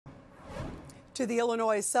To the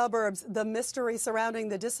Illinois suburbs, the mystery surrounding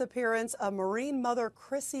the disappearance of Marine mother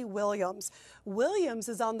Chrissy Williams. Williams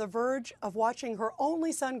is on the verge of watching her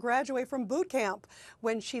only son graduate from boot camp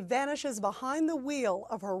when she vanishes behind the wheel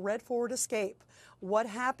of her red Ford Escape. What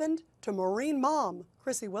happened to Marine mom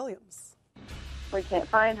Chrissy Williams? We can't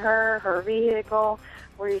find her vehicle.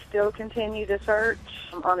 We still continue to search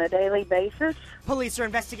on a daily basis. Police are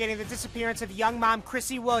investigating the disappearance of young mom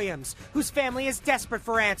Chrissy Williams, whose family is desperate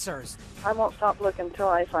for answers. I won't stop looking until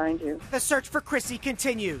I find you. The search for Chrissy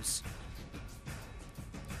continues.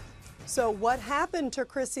 So what happened to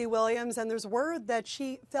Chrissy Williams? And there's word that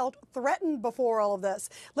she felt threatened before all of this.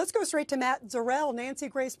 Let's go straight to Matt Zarrell, Nancy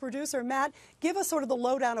Grace producer. Matt, give us sort of the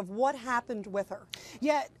lowdown of what happened with her.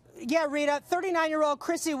 Yeah, Rita, 39-year-old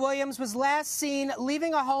Chrissy Williams was last seen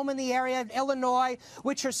leaving a home in the area of Illinois,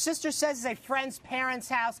 which her sister says is a friend's parents'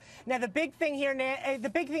 house. Now, the big thing here,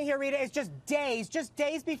 Rita, is just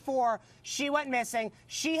days before she went missing,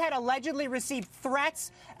 she had allegedly received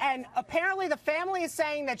threats, and apparently the family is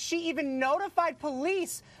saying that she even notified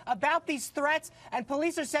police about these threats, and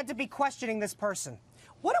police are said to be questioning this person.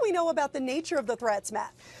 What do we know about the nature of the threats,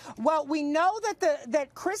 Matt? Well, we know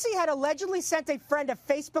that Chrissy had allegedly sent a friend a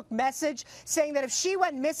Facebook message saying that if she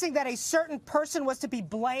went missing, that a certain person was to be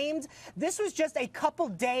blamed. This was just a couple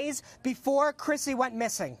days before Chrissy went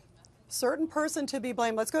missing. Certain person to be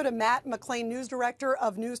blamed. Let's go to Matt McLean, news director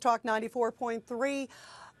of News Talk 94.3.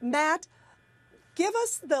 Matt, give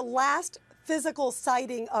us the last physical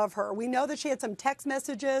sighting of her. We know that she had some text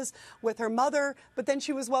messages with her mother, but then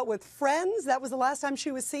she was, with friends? That was the last time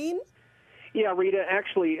she was seen? Yeah, Rita,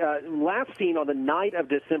 actually, last seen on the night of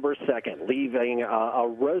December 2nd, leaving a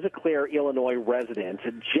Rosaclare, Illinois residence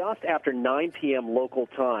just after 9 p.m. local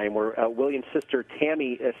time, where William's sister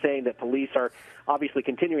Tammy is saying that police are obviously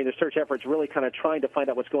continuing their search efforts, really kind of trying to find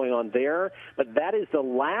out what's going on there. But that is the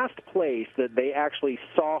last place that they actually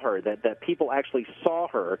saw her, that people actually saw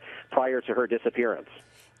her prior to her disappearance.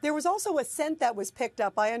 There was also a scent that was picked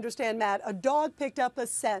up. I understand, Matt. A dog picked up a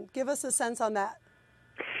scent. Give us a sense on that.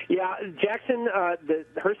 Yeah, Jackson,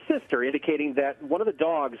 her sister, indicating that one of the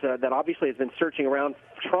dogs that obviously has been searching around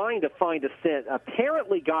trying to find a scent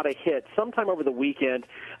apparently got a hit sometime over the weekend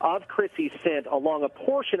of Chrissy's scent along a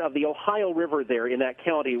portion of the Ohio River there in that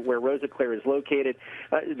county where Rosaclare is located.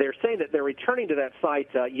 They're saying that they're returning to that site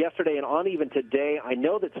yesterday and on even today. I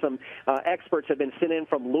know that some experts have been sent in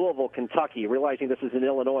from Louisville, Kentucky, realizing this is in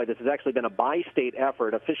Illinois. This has actually been a bi-state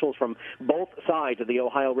effort. Officials from both sides of the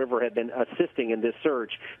Ohio River have been assisting in this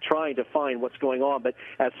search, trying to find what's going on. But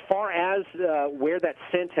as far as where that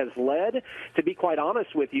scent has led, to be quite honest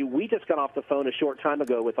with you, we just got off the phone a short time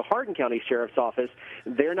ago with the Hardin County Sheriff's Office.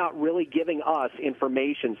 They're not really giving us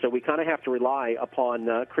information, so we kind of have to rely upon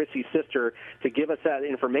Chrissy's sister to give us that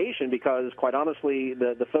information because, quite honestly,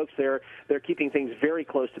 the folks there, they're keeping things very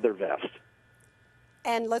close to their vest.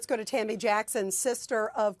 And let's go to Tammy Jackson, sister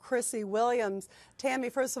of Chrissy Williams. Tammy,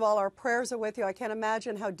 first of all, our prayers are with you. I can't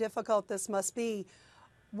imagine how difficult this must be.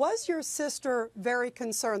 Was your sister very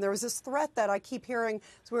concerned? There was this threat that I keep hearing,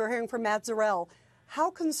 as we were hearing from Matt Zarrell. How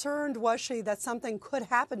concerned was she that something could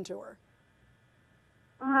happen to her?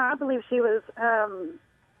 I believe she was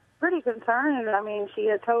pretty concerned. I mean, she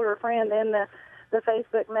had told her friend in the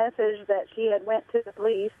Facebook message that she had went to the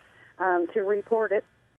police to report it.